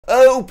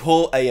Oh,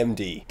 poor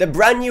AMD. The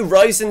brand new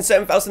Ryzen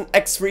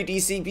 7000X3D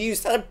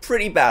CPUs had a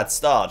pretty bad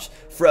start.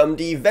 From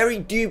the very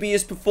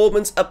dubious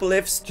performance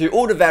uplifts to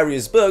all the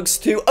various bugs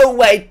to, oh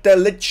wait, they're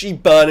literally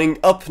burning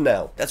up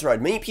now. That's right,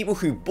 many people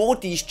who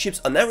bought these chips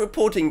are now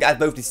reporting that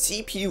both the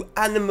CPU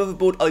and the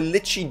motherboard are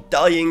literally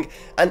dying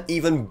and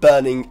even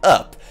burning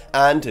up.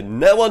 And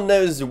no one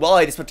knows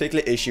why this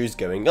particular issue is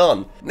going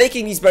on,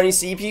 making these brand new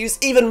CPUs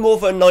even more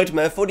of a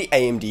nightmare for the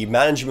AMD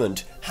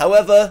management.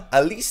 However,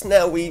 at least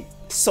now we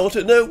sort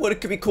of know what it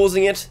could be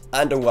causing it.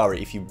 And don't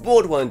worry, if you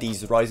bought one of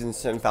these Ryzen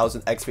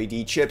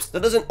 7000X3D chips,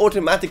 that doesn't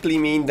automatically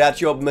mean that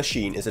your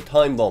machine is a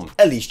time bomb,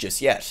 at least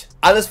just yet.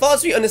 And as far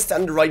as we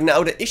understand it right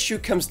now, the issue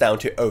comes down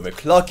to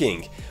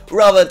overclocking,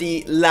 rather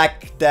the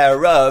lack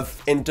thereof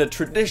in the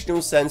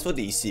traditional sense for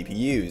these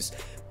CPUs.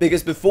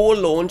 Because before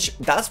launch,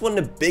 that's one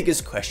of the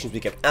biggest questions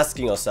we kept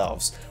asking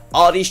ourselves.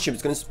 Are these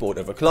chips going to support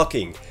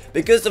overclocking?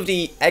 Because of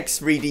the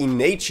X3D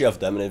nature of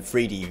them and the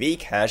 3D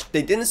V-cache,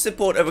 they didn't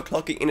support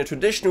overclocking in a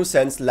traditional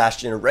sense last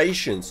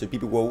generation, so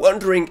people were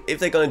wondering if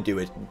they're going to do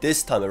it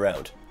this time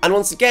around. And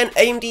once again,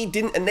 AMD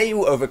didn't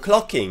enable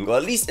overclocking, or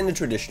at least in the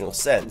traditional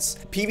sense.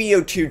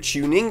 PBO2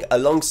 tuning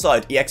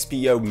alongside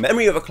EXPO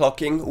memory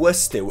overclocking were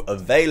still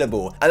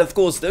available, and of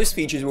course those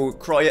features will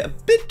require a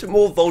bit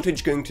more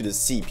voltage going to the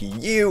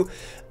CPU,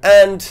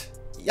 and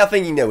I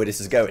think you know where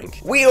this is going.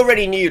 We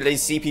already knew that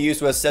these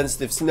CPUs were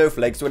sensitive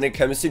snowflakes when it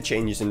comes to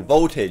changes in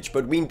voltage,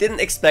 but we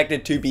didn't expect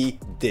it to be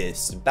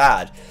this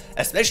bad.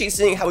 Especially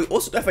seeing how we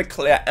also don't have a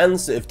clear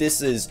answer if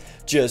this is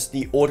just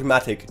the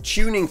automatic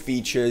tuning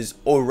features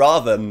or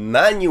rather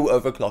manual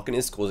overclocking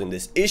is causing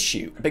this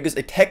issue. Because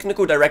a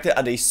technical director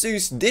at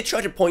ASUS did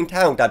try to point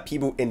out that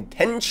people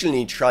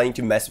intentionally trying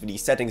to mess with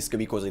these settings could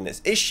be causing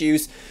these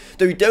issues,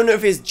 though we don't know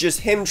if it's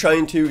just him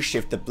trying to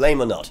shift the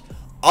blame or not.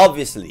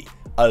 Obviously,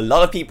 a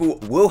lot of people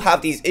will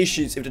have these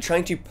issues if they're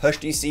trying to push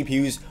these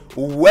CPUs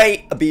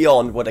way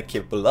beyond what they're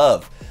capable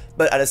of.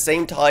 But at the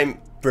same time,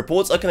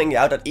 reports are coming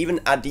out that even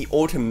at the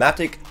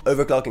automatic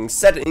overclocking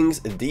settings,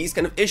 these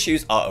kind of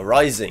issues are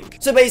arising.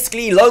 So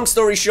basically, long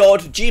story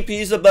short,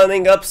 GPUs are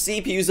burning up,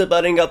 CPUs are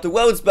burning up, the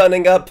world's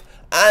burning up,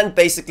 and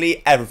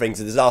basically everything's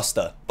a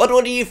disaster. But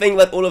what do you think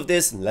about all of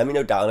this? Let me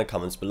know down in the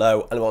comments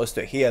below. And while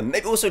you're here,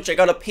 maybe also check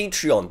out our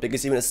Patreon,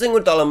 because even a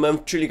single $1 a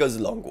month truly goes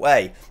a long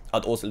way.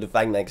 I'd also like to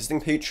thank my existing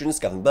patrons,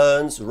 Gavin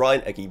Burns,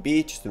 Ryan, Eggy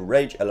B, Justin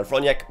Rage, Ella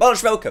Froniak,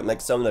 Marsh Welcome,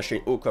 Next Summoner,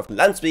 Shane Allcroft,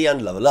 Lansby,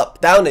 and Level Up.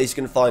 Down there you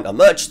can find our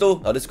merch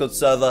store, our Discord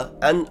server,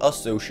 and our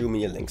social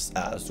media links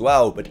as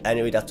well. But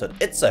anyway, that's what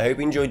it is. I hope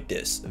you enjoyed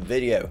this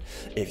video.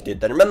 If you did,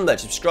 then remember to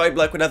subscribe,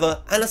 like,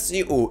 whatever, and I'll see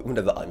you all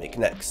whenever I make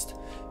next.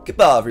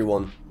 Goodbye,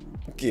 everyone.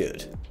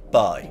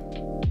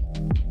 Goodbye.